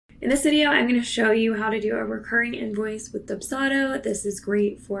In this video, I'm going to show you how to do a recurring invoice with Dubsado. This is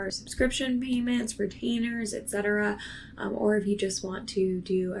great for subscription payments, retainers, etc. Or if you just want to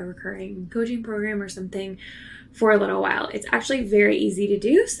do a recurring coaching program or something for a little while. It's actually very easy to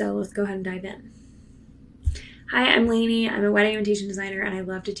do, so let's go ahead and dive in. Hi, I'm Lainey. I'm a wedding invitation designer, and I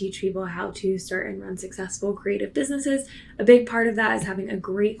love to teach people how to start and run successful creative businesses. A big part of that is having a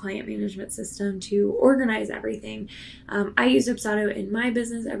great client management system to organize everything. I use Dubsado in my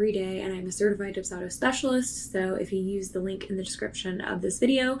business every day, and I'm a certified Dubsado specialist. So if you use the link in the description of this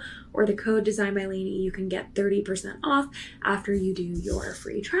video or the code designed by Lainey, you can get 30% off after you do your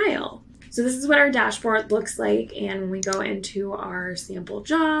free trial. So this is what our dashboard looks like, and when we go into our sample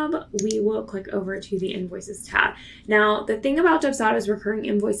job, we will click over to the Invoices tab. Now, the thing about Dubsado's recurring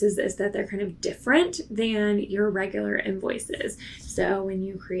invoices is that they're kind of different than your regular invoices. So when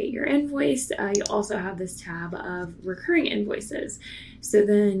you create your invoice, you also have this tab of recurring invoices. So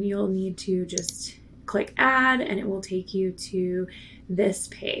then you'll need to just click add, and it will take you to this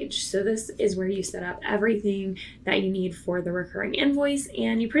page. So this is where you set up everything that you need for the recurring invoice,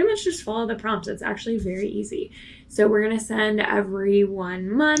 and you pretty much just follow the prompts. It's actually very easy. So we're going to send every 1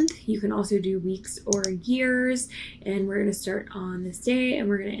 month. You can also do weeks or years, and we're going to start on this day, and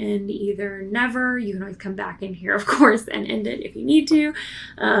we're going to end either never. You can always come back in here, of course, and end it if you need to,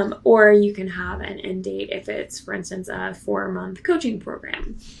 or you can have an end date if it's, for instance, a 4-month coaching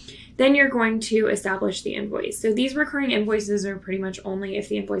program. Then you're going to establish the invoice. So these recurring invoices are pretty much only if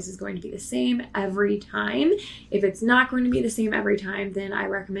the invoice is going to be the same every time. If it's not going to be the same every time, then I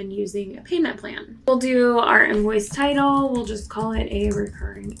recommend using a payment plan. We'll do our invoice title. We'll just call it a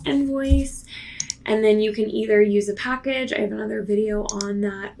recurring invoice. And then you can either use a package, I have another video on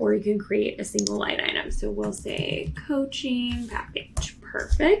that, or you can create a single line item. So we'll say coaching package,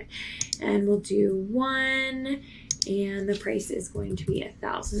 perfect. And we'll do 1. And the price is going to be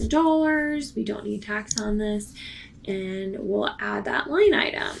 $1,000. We don't need tax on this. And we'll add that line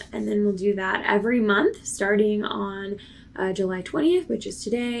item. And then we'll do that every month starting on July 20th, which is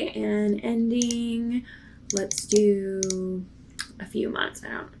today, and ending, let's do a few months.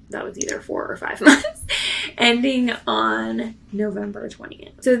 That was either 4 or 5 months, ending on November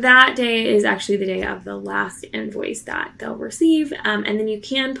 20th. So that day is actually the day of the last invoice that they'll receive. And then you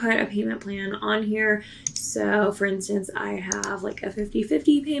can put a payment plan on here. So for instance, I have like a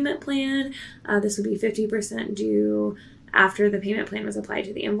 50-50 payment plan. This would be 50% due after the payment plan was applied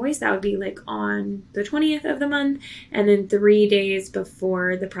to the invoice. That would be like on the 20th of the month, and then 3 days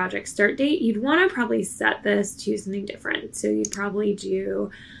before the project start date. You'd want to probably set this to something different. So you'd probably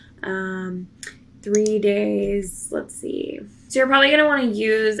do 3 days, let's see. So you're probably going to want to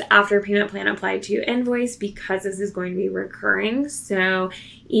use after payment plan applied to invoice, because this is going to be recurring. So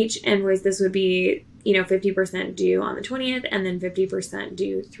each invoice, this would be 50% due on the 20th and then 50%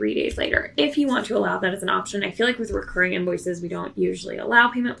 due 3 days later. If you want to allow that as an option, I feel like with recurring invoices, we don't usually allow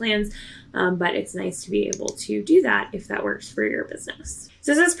payment plans, but it's nice to be able to do that if that works for your business.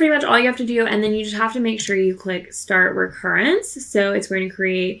 So this is pretty much all you have to do, and then you just have to make sure you click Start Recurrence. So it's going to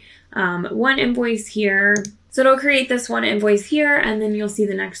create one invoice here. So it'll create this one invoice here, and then you'll see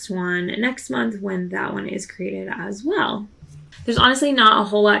the next one next month when that one is created as well. There's honestly not a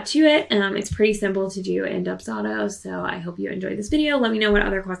whole lot to it. It's pretty simple to do in Dubsado, so I hope you enjoyed this video. Let me know what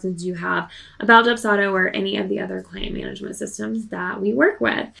other questions you have about Dubsado or any of the other client management systems that we work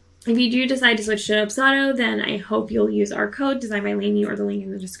with. If you do decide to switch to Dubsado, then I hope you'll use our code designed by Lainey or the link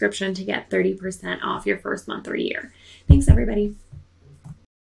in the description to get 30% off your first month or year. Thanks, everybody.